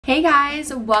Hey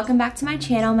guys, welcome back to my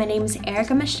channel. My name is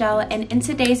Erika Michelle, and in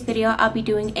today's video I'll be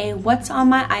doing a what's on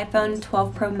my iPhone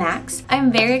 12 Pro Max.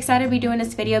 I'm very excited to be doing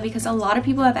this video because a lot of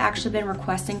people have actually been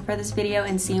requesting for this video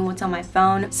and seeing what's on my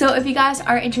phone. So if you guys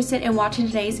are interested in watching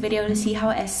today's video to see how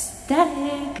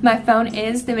aesthetic my phone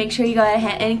is, then make sure you go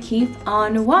ahead and keep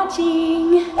on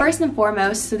watching. First and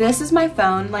foremost, so this is my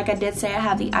phone. Like I did say, I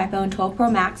have the iPhone 12 Pro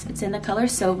Max. It's in the color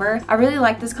silver. I really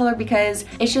like this color because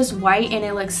it's just white and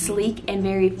it looks sleek and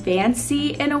very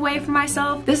fancy in a way for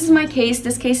myself. This is my case.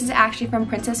 This case is actually from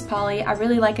Princess Polly. I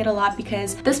really like it a lot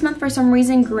because this month for some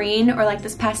reason green, or like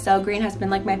this pastel green, has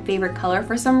been like my favorite color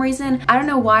for some reason. I don't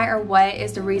know why or what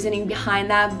is the reasoning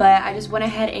behind that, but I just went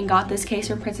ahead and got this case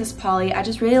from Princess Polly. I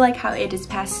just really like how it is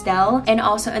pastel, and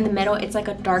also in the middle it's like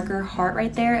a darker heart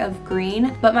right there of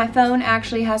green. But my phone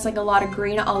actually has like a lot of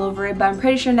green all over it, but I'm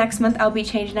pretty sure next month I'll be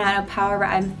changing that up however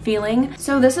I'm feeling.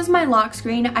 So this is my lock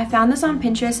screen. I found this on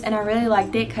Pinterest and I really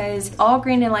liked it because all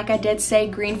green, and like I did say,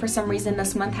 green for some reason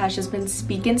this month has just been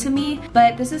speaking to me.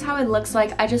 But this is how it looks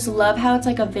like. I just love how it's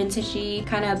like a vintagey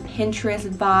kind of Pinterest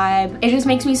vibe. It just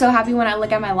makes me so happy when I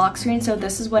look at my lock screen. So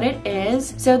this is what it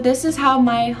is. So this is how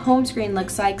my home screen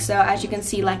looks like. So as you can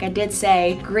see, like I did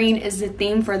say, green is the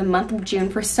theme for the month of June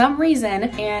for some reason.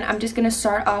 And I'm just gonna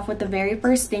start off with the very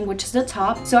first thing, which is the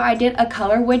top. So I did a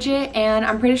color widget, and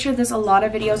I'm pretty sure there's a lot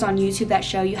of videos on YouTube that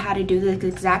show you how to do this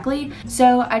exactly.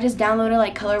 So I just downloaded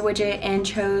like color widget and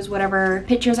chose whatever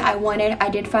pictures I wanted. I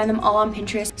did find them all on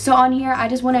Pinterest. So on here I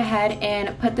just went ahead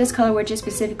and put this color widget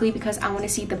specifically because I want to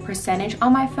see the percentage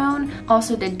on my phone,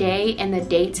 also the day and the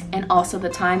date, and also the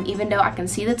time, even though I can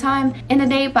see the time and the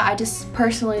date, but I just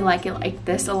personally like it like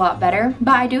this a lot better.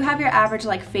 But I do have your average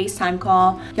like FaceTime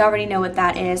call. You already know what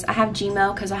that is. I have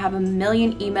Gmail because I have a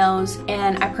million emails,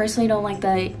 and I personally don't like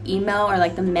the email or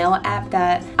like the mail app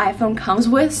that iPhone comes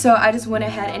with, so I just went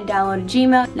ahead and downloaded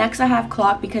Gmail. Next I have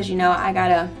Clock because you know I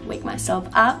gotta wake myself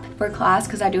up for class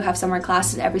because I do have summer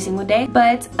classes every single day.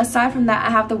 But aside from that, I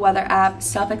have the weather app.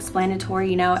 Self-explanatory,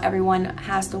 you know, everyone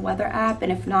has the weather app,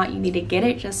 and if not, you need to get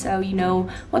it just so you know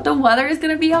what the weather is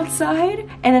gonna be outside.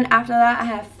 And then after that I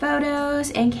have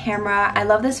photos and camera. I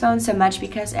love this phone so much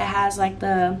because it has like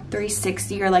the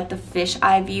 360 or like the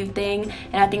fisheye view thing,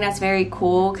 and I think that's very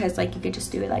cool because like you could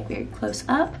just do it like very close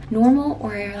up, normal,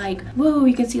 or like whoa,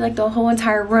 you can see like the whole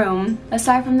entire room.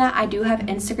 Aside from that, I do have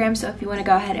Instagram, so if you want to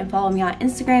go ahead and follow me on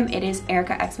Instagram, it is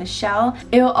erikamgxyt.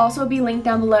 It will also be linked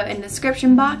down below in the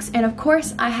description box. And of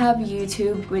course I have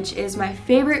YouTube, which is my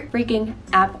favorite freaking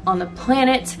app on the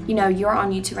planet. You know, you're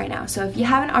on YouTube right now, so if you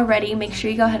haven't already, make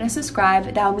sure you go ahead and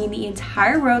subscribe. That will mean the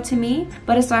entire world to me.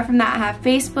 But aside from that, I have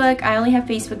Facebook. I only have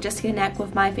Facebook just to connect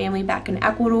with my family back in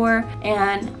Ecuador,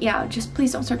 and yeah, just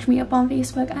please don't search me up on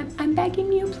Facebook. I'm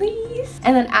begging you, please.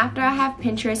 And then after I have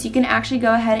Pinterest, you can actually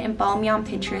go ahead and follow me on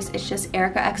Pinterest. It's just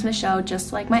Erika X Michelle,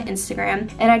 just like my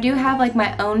Instagram. And I do have like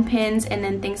my own pins and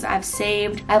then things that I've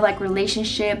saved. I have like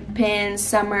relationship pins,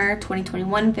 summer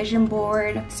 2021 vision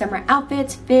board, summer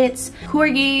outfits, fits,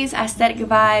 corgis, aesthetic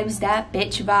vibes, that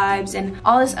bitch vibes, and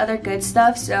all this other good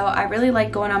stuff. So I really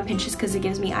like going on Pinterest because it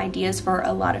gives me ideas for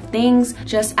a lot of things,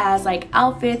 just as like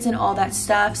outfits and all that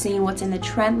stuff, seeing what's in the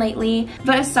trend lately.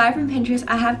 But aside from Pinterest,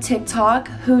 I have TikTok.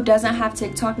 Who doesn't have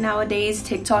TikTok nowadays?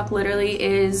 TikTok literally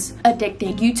is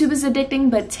addicting. YouTube is addicting,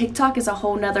 but TikTok is a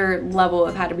whole nother level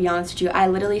of how to be honest with you. I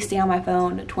literally stay on my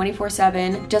phone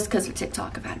 24/7 just because of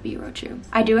TikTok, if I had to be real true.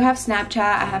 I do have Snapchat.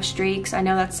 I have streaks. I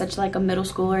know that's such like a middle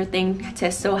schooler thing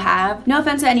to still have. No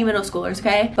offense to any middle schoolers,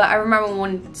 okay? But I remember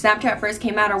when Snapchat first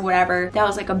came out or whatever, that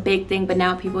was like a big thing, but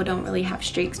now people don't really have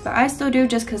streaks. But I still do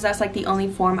just because that's like the only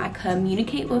form I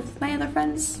communicate with my other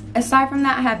friends. Aside from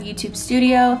that, I have YouTube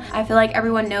Studio. I feel like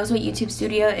everyone knows what YouTube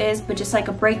Studio is, but just like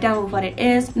a breakdown of what it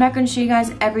is. I'm not going to show you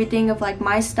guys everything of like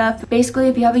my stuff. Basically,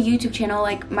 if you have a YouTube channel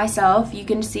like myself, you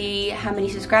can see how many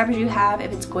subscribers you have,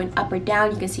 if it's going up or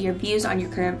down. You can see your views on your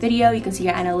current video. You can see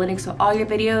your analytics of all your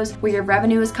videos, where your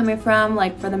revenue is coming from,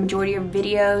 like for the majority of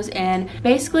videos. And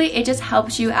basically it just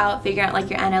helps you out figure out like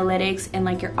your analytics and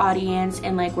like your audience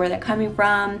and like where they're coming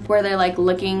from, where they're like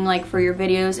looking like for your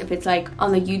videos, if it's like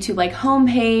on the YouTube like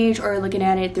homepage, or looking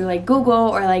at it through like Google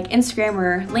or like Instagram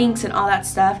or links and all that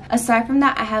stuff. Aside from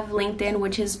that, I have LinkedIn,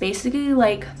 which is basically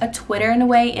like a Twitter in a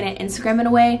way and an Instagram in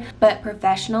a way, but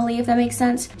professionally, if that makes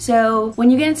sense. So when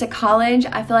you get into college,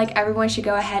 I feel like everyone should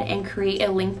go ahead and create a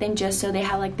LinkedIn just so they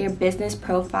have like their business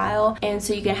profile, and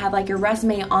so you can have like your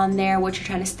resume on there, what you're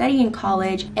trying to study in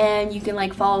college, and you can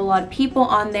like follow a lot of people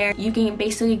on there. You you can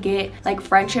basically get like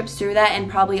friendships through that, and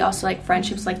probably also like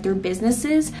friendships like through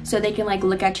businesses, so they can like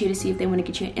look at you to see if they want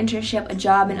to get you an internship, a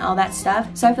job, and all that stuff.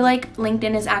 So I feel like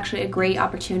LinkedIn is actually a great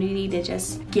opportunity to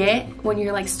just get when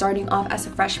you're like starting off as a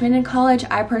freshman in college.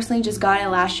 I personally just got it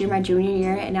last year, my junior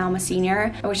year, and now I'm a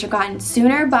senior. I wish I'd gotten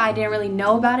sooner, but I didn't really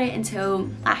know about it until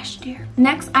last year.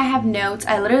 Next, I have notes.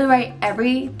 I literally write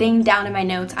everything down in my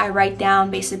notes. I write down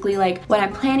basically like when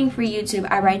I'm planning for YouTube,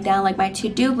 I write down like my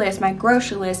to-do list, my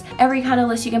grocery list, every kind of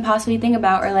list you can possibly think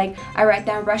about, or like I write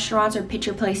down restaurants or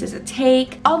picture places to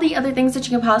take, all the other things that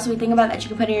you can possibly think about that you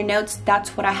can put in your notes.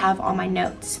 That's what I have on my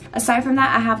notes. Aside from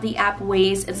that, I have the app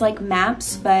Waze. It's like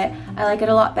maps, but I like it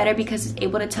a lot better because it's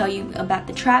able to tell you about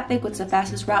the traffic, what's the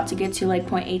fastest route to get to like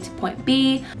point A to point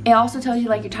B. It also tells you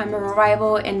like your time of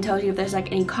arrival and tells you if there's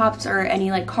like any cops or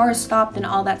any like cars stopped and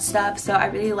all that stuff. So I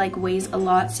really like Waze a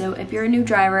lot. So if you're a new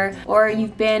driver or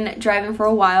you've been driving for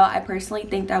a while, I personally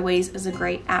think that Waze is a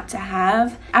great app to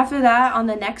have. After that, on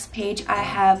the next page, I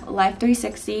have Life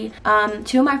 360.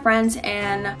 Two of my friends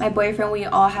and my boyfriend, we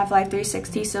all have Life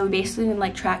 360, so we basically can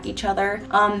like track each other.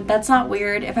 That's not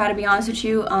weird, if I had to be honest with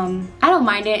you. I don't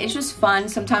mind it. It's just fun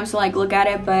sometimes to like look at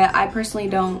it, but I personally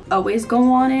don't always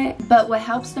go on it. But what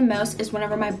helps the most is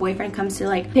whenever my boyfriend comes to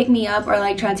like pick me up or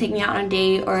like try to take me out on a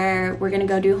date, or we're gonna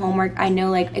go do homework, I know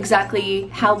like exactly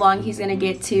how long he's gonna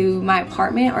get to my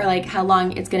apartment, or like how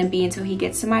long it's gonna be until he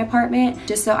gets to my apartment,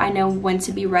 just so I know when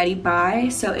to be ready by.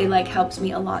 So it like helps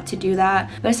me a lot to do that.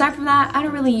 But aside from that, I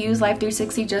don't really use Life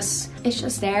 360, it's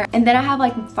just there. And then I have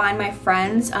like Find My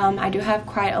Friends. I do have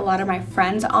quite a lot of my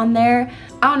friends on there.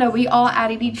 I don't know, we all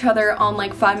added each other on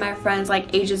like Find My Friends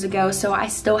like ages ago, so I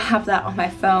still have that on my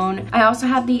phone. I also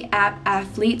have the app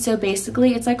Athlete. So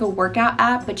basically it's like a workout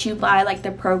app, but you buy like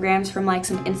the programs from like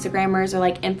some Instagrammers or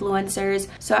like influencers.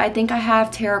 So I think I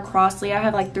have Tara Crossley. I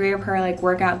have like 3 of her like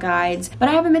workout guides, but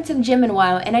I haven't been to the gym in a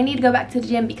while, and I need to go back to the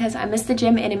gym because I miss the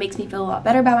gym and it makes me feel a lot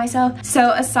better about myself.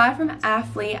 So aside from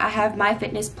Athlete, I have my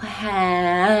fitness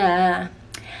plan.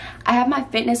 I have my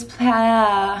fitness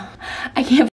plan. I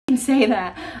can't say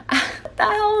that. What the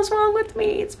hell is wrong with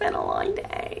me? It's been a long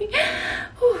day.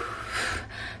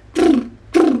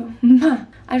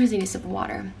 I just need a sip of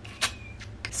water.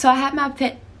 So I have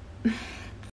my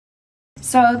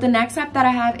So the next app that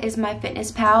I have is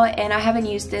MyFitnessPal, and I haven't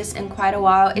used this in quite a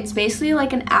while. It's basically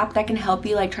like an app that can help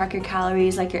you like track your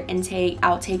calories, like your intake,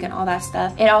 outtake, and all that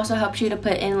stuff. It also helps you to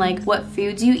put in like what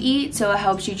foods you eat, so it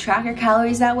helps you track your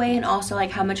calories that way, and also like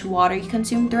how much water you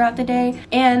consume throughout the day.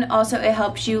 And also it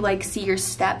helps you like see your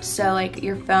steps, so like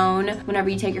your phone, whenever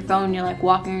you take your phone and you're like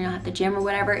walking or you're at the gym or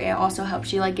whatever, it also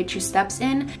helps you like get your steps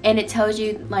in, and it tells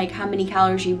you like how many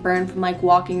calories you burn from like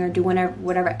walking or doing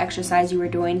whatever exercise you were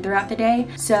doing throughout the day.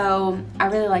 So I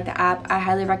really like the app. I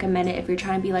highly recommend it if you're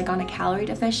trying to be like on a calorie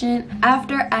deficient.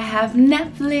 After, I have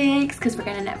Netflix, because we're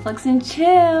gonna Netflix and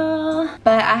chill.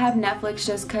 But I have Netflix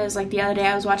just because like the other day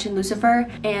I was watching Lucifer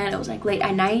and it was like late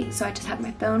at night, so I just had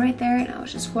my phone right there and I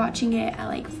was just watching it at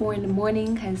like 4 in the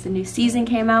morning because the new season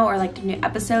came out, or like the new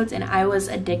episodes, and I was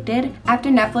addicted. After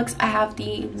Netflix, I have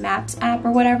the Maps app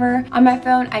or whatever on my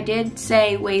phone. I did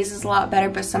say Waze is a lot better,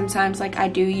 but sometimes like I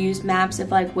do use Maps if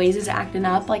like Waze is acting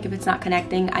up, like if it's not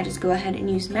connecting, I just go ahead and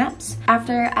use Maps.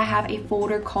 After, I have a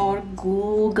folder called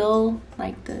Google,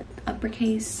 like the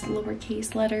uppercase,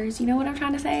 lowercase letters, you know what I'm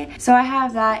trying to say? So I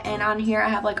have that, and on here I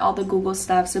have like all the Google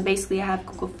stuff. So basically I have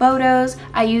Google Photos.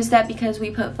 I use that because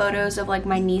we put photos of like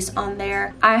my niece on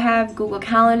there. I have Google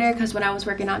Calendar because when I was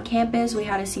working on campus, we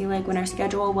had to see like when our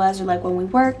schedule was or like when we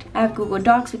worked. I have Google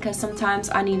Docs because sometimes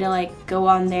I need to like go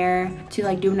on there to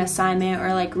like do an assignment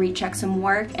or like recheck some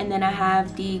work. And then I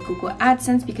have the Google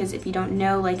AdSense because if you don't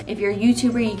know, like if you're a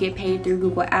YouTuber, you get paid through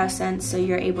Google AdSense, so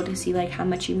you're able to see like how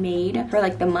much you made for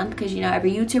like the month, because you know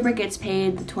every YouTuber gets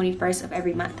paid the 21st of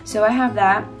every month. So I have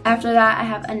that. After that, I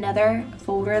have another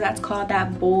folder that's called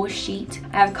That Bullshit.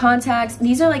 I have contacts.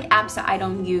 These are like apps that I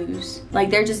don't use, like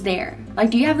they're just there. Like,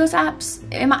 do you have those apps?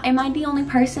 Am I the only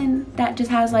person that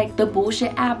just has like the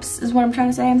bullshit apps is what I'm trying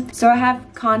to say? So I have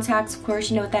contacts, of course,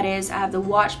 you know what that is. I have the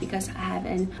watch because I have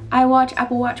an iWatch,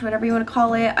 Apple Watch, whatever you want to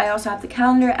call it. I also have the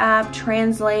calendar app,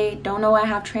 Translate. Don't know why I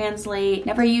have Translate.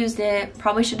 Never used it.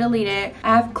 Probably should delete it.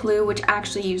 I have Clue, which I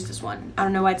actually use this one. I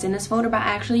don't know why it's in this folder, but I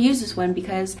actually use this one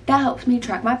because that helps me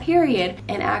track my period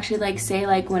and actually like say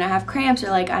like when I have cramps or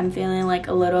like I'm feeling like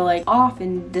a little like off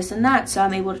and this and that. So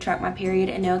I'm able to track my period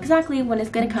and know exactly exactly when it's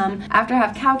gonna come. After I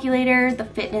have calculator, the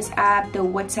fitness app, the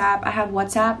WhatsApp. I have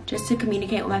WhatsApp just to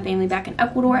communicate with my family back in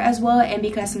Ecuador as well, and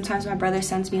because sometimes my brother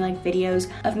sends me like videos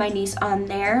of my niece on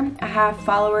there. I have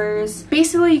followers.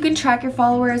 Basically, you can track your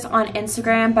followers on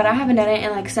Instagram, but I haven't done it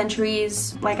in like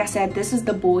centuries. Like I said, this is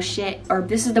the bullshit, or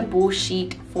this is the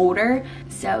bullshit folder,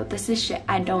 so this is shit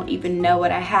I don't even know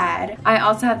what I had. I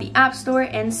also have the App Store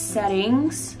and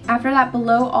settings. After that,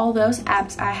 below all those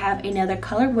apps, I have another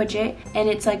color widget, and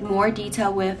it's like more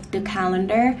detail with the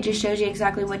calendar. It just shows you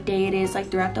exactly what day it is like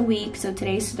throughout the week. So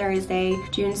today's Thursday,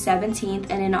 June 17th,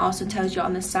 and then it also tells you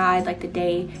on the side like the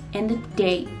day and the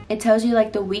date. It tells you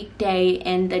like the weekday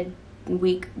and the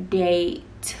week date.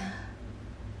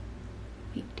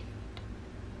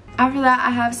 After that, I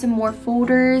have some more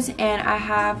folders, and I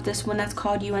have this one that's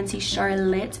called UNC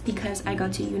Charlotte because I go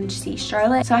to UNC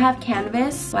Charlotte. So I have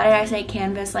Canvas. Why did I say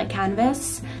Canvas like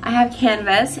Canvas? I have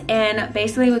Canvas, and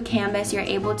basically with Canvas, you're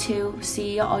able to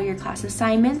see all your class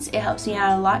assignments. It helps me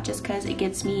out a lot just because it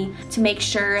gets me to make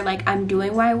sure like I'm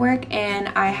doing my work, and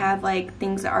I have like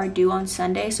things that are due on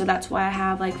Sunday. So that's why I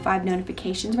have like 5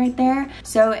 notifications right there.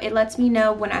 So it lets me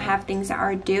know when I have things that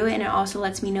are due, and it also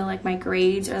lets me know like my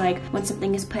grades or like when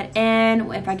something is put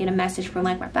in, if I get a message from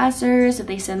like my professors, if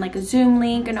they send like a Zoom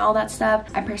link and all that stuff.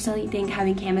 I personally think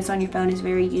having Canvas on your phone is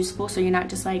very useful, so you're not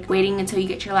just like waiting until you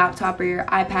get your laptop or your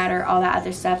iPad or all that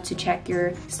other stuff to check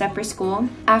your stuff for school.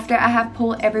 After, I have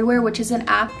Poll Everywhere, which is an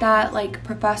app that like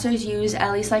professors use,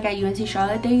 at least like at UNC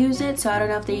Charlotte they use it, so I don't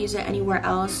know if they use it anywhere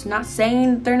else. Not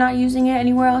saying they're not using it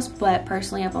anywhere else, but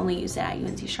personally I've only used it at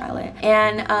UNC Charlotte.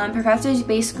 And professors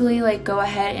basically like go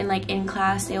ahead and like in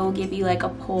class they will give you like a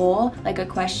poll, like a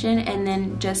question, and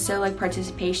then just so like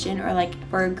participation or like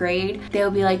for a grade, they'll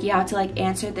be like, you have to like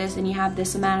answer this and you have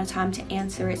this amount of time to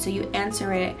answer it. So you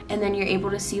answer it, and then you're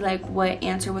able to see like what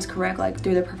answer was correct like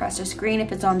through the professor's screen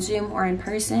if it's on Zoom or in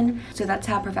person. So that's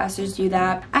how professors do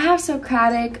that. I have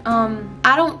Socratic.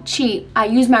 I don't cheat, I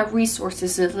use my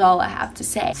resources is all I have to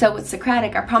say. So with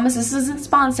Socratic, I promise this isn't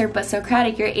sponsored, but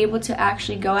Socratic, you're able to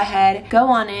actually go ahead, go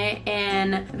on it,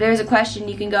 and if there's a question,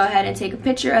 you can go ahead and take a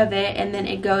picture of it, and then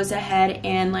it goes ahead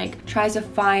and like tries to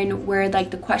find where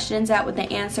like the question's at with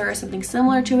the answer or something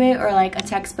similar to it, or like a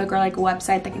textbook or like a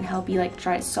website that can help you like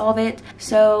try to solve it.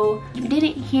 So if you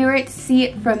didn't hear it, see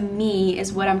it from me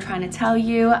is what I'm trying to tell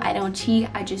you. I don't cheat,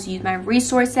 I just use my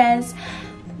resources.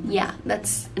 Yeah,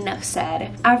 that's enough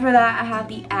said. After that, I have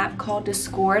the app called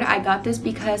Discord. I got this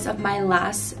because of my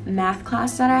last math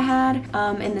class that I had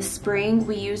in the spring.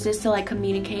 We used this to like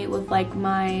communicate with like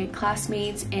my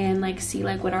classmates and like see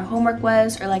like what our homework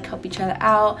was, or like help each other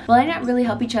out. Well, I didn't really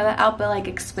help each other out, but like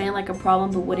explain like a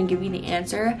problem but wouldn't give you the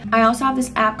answer. I also have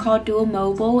this app called Dual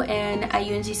Mobile, and at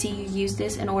UNCC you use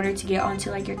this in order to get onto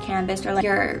like your Canvas or like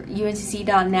your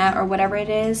uncc.net or whatever it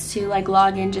is to like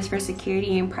log in just for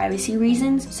security and privacy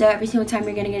reasons. So every single time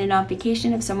you're gonna get a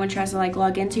notification if someone tries to like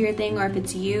log into your thing, or if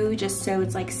it's you, just so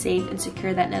it's like safe and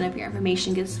secure that none of your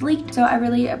information gets leaked. So I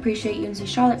really appreciate UNC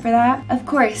Charlotte for that. Of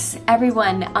course,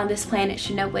 everyone on this planet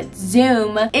should know what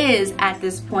Zoom is at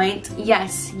this point.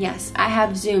 Yes, I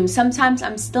have Zoom. Sometimes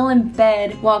I'm still in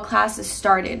bed while classes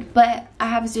started, but I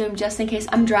have Zoom just in case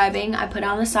I'm driving. I put it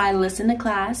on the side, listen to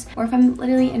class, or if I'm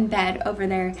literally in bed over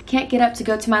there, can't get up to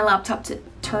go to my laptop to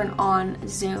turn on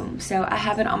Zoom, so I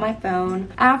have it on my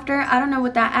phone. After, I don't know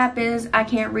what that app is, I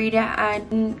can't read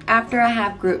it. After I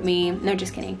have GroupMe, no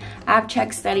just kidding, I have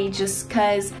Check Study, just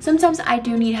because sometimes I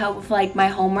do need help with like my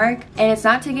homework, and it's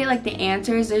not to get like the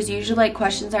answers. There's usually like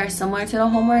questions that are similar to the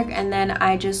homework, and then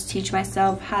I just teach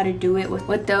myself how to do it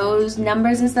with those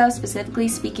numbers and stuff, specifically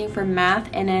speaking for math,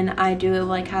 and then I do it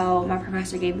like how my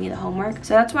professor gave me the homework.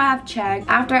 So that's why I have Check.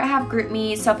 After, I have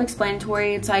GroupMe,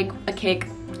 self-explanatory. It's like a Kick.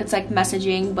 It's like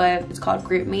messaging, but it's called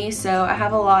GroupMe. So I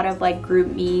have a lot of like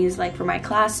GroupMes, like for my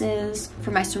classes, for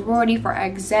my sorority, for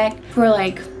exec, for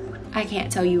like, I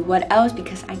can't tell you what else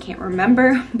because I can't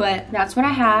remember, but that's what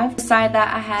I have. Beside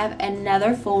that, I have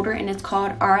another folder, and it's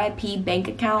called RIP Bank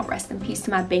Account. Rest in peace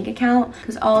to my bank account,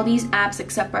 because all these apps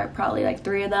except for probably like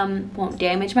 3 of them won't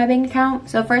damage my bank account.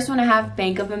 So first one, I have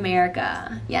Bank of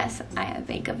America. Yes, I have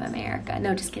Bank of America.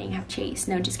 No, just kidding, I have Chase.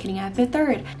 No, just kidding, I have Fifth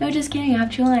Third. No, just kidding, I have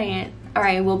Juliant.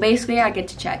 Alright, well basically I get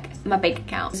to check my bank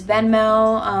account. It's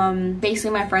Venmo.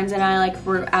 Basically my friends and I, like if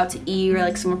we're out to eat or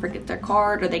like someone forgets their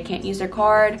card or they can't use their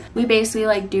card, we basically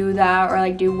like do that, or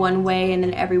like do one way, and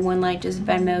then everyone like just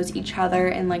Venmos each other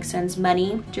and like sends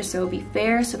money just so it'll be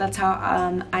fair. So that's how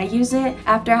I use it.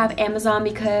 After, I have Amazon,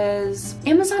 because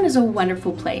Amazon is a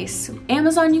wonderful place.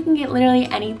 Amazon, you can get literally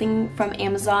anything from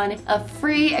Amazon. A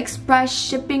free express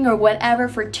shipping or whatever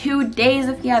for 2 days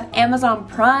if you have Amazon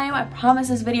Prime. I promise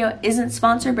this video isn't isn't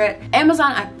sponsored, but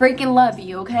Amazon, I freaking love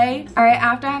you, okay? Alright,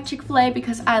 after I have Chick-fil-A,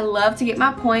 because I love to get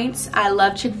my points. I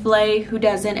love Chick-fil-A. Who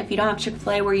doesn't? If you don't have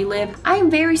Chick-fil-A where you live, I am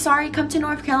very sorry. Come to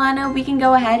North Carolina. We can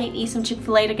go ahead and eat some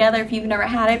Chick-fil-A together if you've never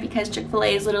had it, because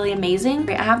Chick-fil-A is literally amazing.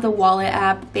 I have the wallet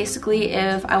app. Basically,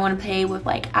 if I want to pay with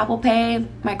like Apple Pay,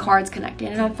 my card's connected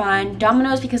and I'm fine.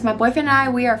 Domino's, because my boyfriend and I,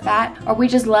 we are fat, or we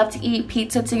just love to eat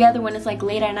pizza together when it's like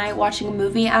late at night watching a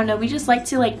movie. I don't know, we just like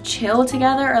to like chill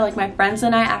together, or like my friends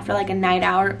and I after like a night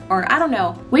out, or I don't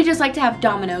know, we just like to have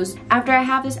Domino's. After I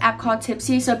have this app called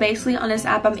Tipsy, so basically on this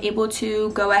app I'm able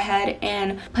to go ahead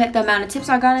and put the amount of tips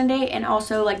I got in a day and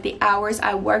also like the hours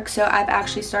I work. So I've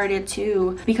actually started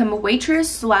to become a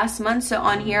waitress last month, so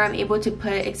on here I'm able to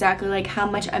put exactly like how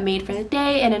much I made for the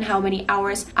day and then how many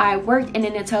hours I worked, and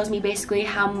then it tells me basically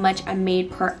how much I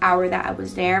made per hour that I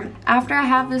was there. After I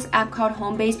have this app called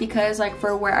Homebase, because like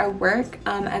for where I work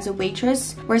as a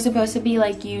waitress, we're supposed to be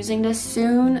like using this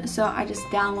soon, so I just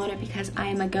download it because I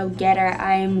am a go-getter.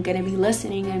 I am gonna be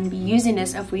listening and be using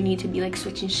this if we need to be like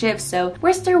switching shifts, so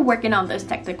we're still working on those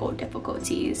technical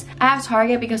difficulties. I have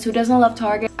Target, because who doesn't love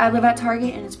Target? I live at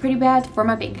Target and it's pretty bad for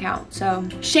my bank account, so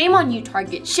shame on you,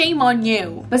 Target, shame on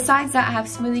you. Besides that, I have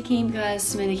Smoothie King, because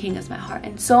Smoothie King is my heart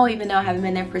and soul, even though I haven't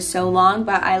been there for so long,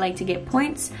 but I like to get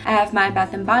points. I have my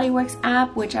Bath & Body Works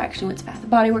app, which I actually went to Bath &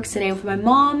 Body Works today with my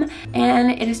mom,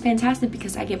 and it is fantastic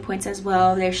because I get points as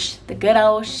well. There's the good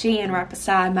old Shein right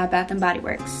beside my Bath & Body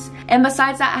Works. And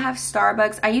besides that, I have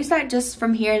Starbucks. I use that just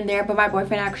from here and there, but my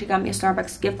boyfriend actually got me a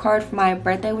Starbucks gift card for my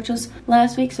birthday, which was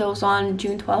last week, so it was on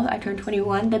June 12th. I turned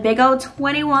 21, the big old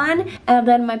 21, and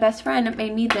then my best friend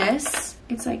made me this.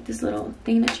 It's like this little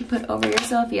thing that you put over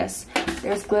yourself. Yes,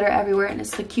 there's glitter everywhere and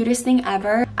it's the cutest thing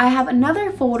ever. I have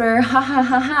another folder, ha ha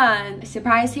ha ha,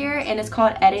 surprise here, and it's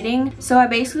called editing. So I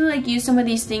basically like use some of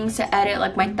these things to edit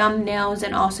like my thumbnails,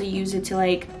 and also use it to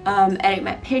like edit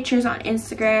my pictures on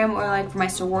Instagram, or like for my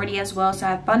sorority as well. So I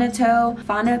have Phonoto,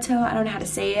 I don't know how to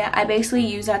say it. I basically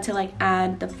use that to like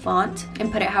add the font and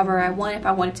put it however I want. If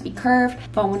I want it to be curved,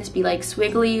 if I want it to be like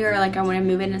swiggly, or like I want to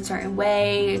move it in a certain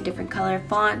way, different color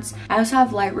fonts. I also have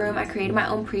Lightroom. I created my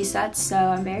own presets, so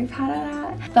I'm very proud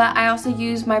of that. But I also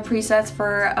use my presets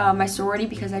for my sorority,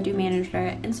 because I do manage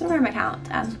their Instagram account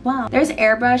as well. There's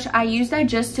Airbrush. I use that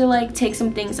just to like take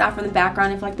some things out from the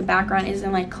background if like the background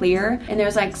isn't like clear and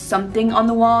there's like something on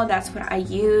the wall. That's what I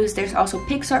use. There's also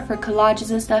PixArt for collages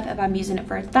and stuff if I'm using it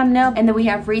for a thumbnail. And then we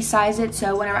have Resize It,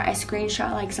 so whenever I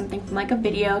screenshot like something from like a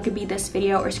video, it could be this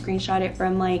video, or screenshot it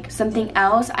from like something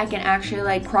else, I can actually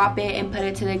like crop it and put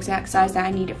it to the exact size that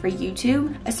I need it for YouTube.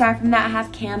 Aside from that, I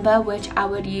have Canva, which I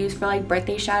would use for like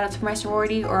birthday shoutouts for my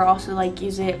sorority, or also like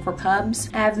use it for pubs.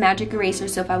 I have Magic Eraser,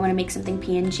 so if I want to make something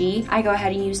PNG, I go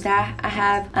ahead and use that. I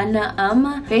have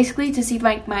basically to see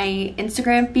like my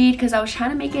Instagram feed, because I was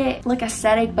trying to make it look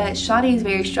aesthetic, but Shadi is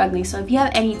very struggling. So if you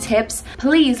have any tips,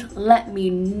 please let me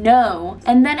know.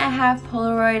 And then I have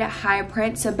Polaroid High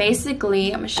Print. So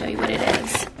basically, I'm gonna show you what it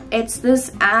is. It's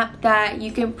this app that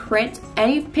you can print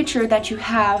any picture that you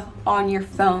have on your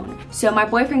phone. So my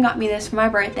boyfriend got me this for my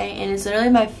birthday, and it's literally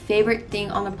my favorite thing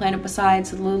on the planet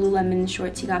besides Lululemon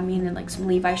shorts he got me, and then like some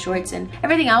Levi shorts and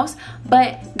everything else.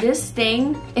 But this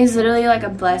thing is literally like a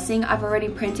blessing. I've already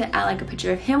printed out like a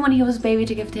picture of him when he was a baby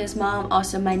to give to his mom,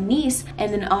 also my niece,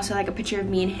 and then also like a picture of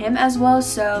me and him as well.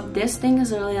 So this thing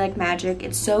is literally like magic.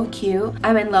 It's so cute.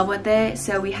 I'm in love with it.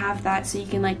 So we have that, so you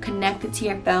can like connect it to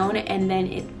your phone and then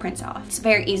it prints off. It's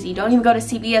very easy. You don't even go to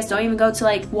CVS, don't even go to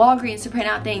like Walgreens to print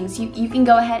out things. You can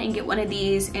go ahead and get one of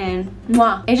these, and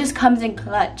mwah, it just comes in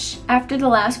clutch. After the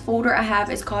last folder I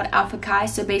have is called Alpha Chi.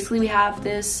 So basically we have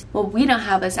this, well, we don't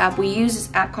have this app, we use this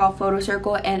app called Photo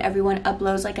Circle, and everyone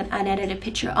uploads like an unedited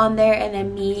picture on there, and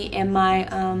then me and my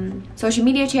social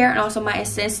media chair, and also my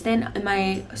assistant in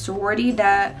my sorority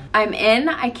that I'm in,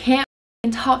 I can't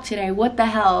talk today, what the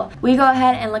hell, we go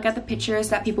ahead and look at the pictures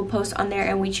that people post on there,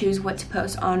 and we choose what to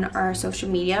post on our social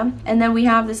media. And then we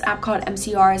have this app called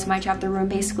MCRs, My Chapter Room.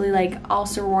 Basically like all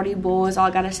sorority boys, all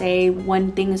I gotta say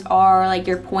when things are, like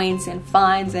your points and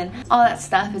fines and all that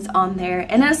stuff is on there.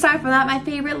 And then aside from that, my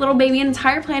favorite little baby in the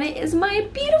entire planet is my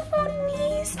beautiful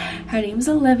niece. Her name's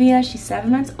Olivia. She's 7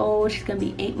 months old. She's gonna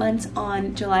be 8 months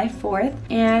on July 4th,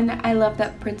 and I love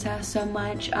that princess so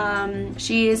much.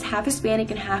 She is half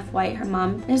Hispanic and half white. Her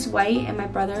mom is white and my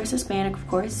brother is Hispanic, of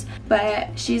course, but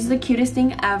she's the cutest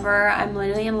thing ever. I'm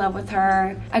literally in love with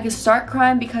her. I could start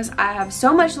crying because I have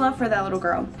so much love for that little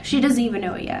girl. She doesn't even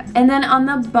know it yet. And then on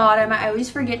the bottom, I always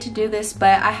forget to do this,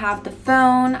 but I have the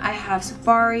phone, I have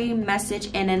Safari, Message,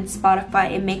 and then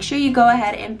Spotify. And make sure you go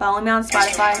ahead and follow me on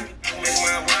Spotify.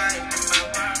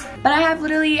 But I have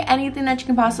literally anything that you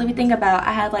can possibly think about.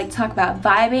 I have like talk about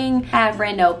vibing, I have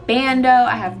rando bando,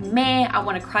 I have man, I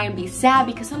want to cry and be sad,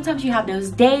 because sometimes you have those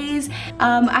days.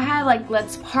 I have like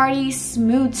let's party,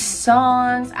 smooth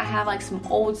songs, I have like some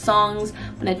old songs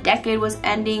when a decade was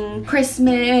ending,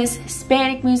 Christmas,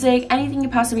 Hispanic music, anything you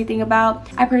possibly think about.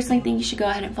 I personally think you should go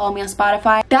ahead and follow me on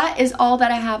Spotify. That is all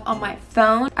that I have on my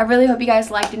phone. I really hope you guys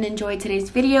liked and enjoyed today's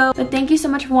video. But thank you so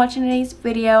much for watching today's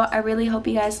video. I really hope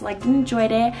you guys liked and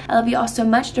enjoyed it. I love you all so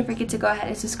much. Don't forget to go ahead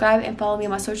and subscribe and follow me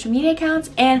on my social media accounts,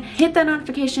 and hit that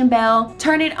notification bell,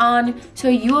 turn it on so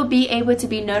you will be able to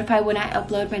be notified when I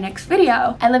upload my next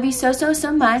video. I love you so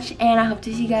much, and I hope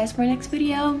to see you guys for my next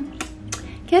video.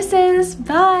 Kisses,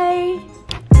 bye.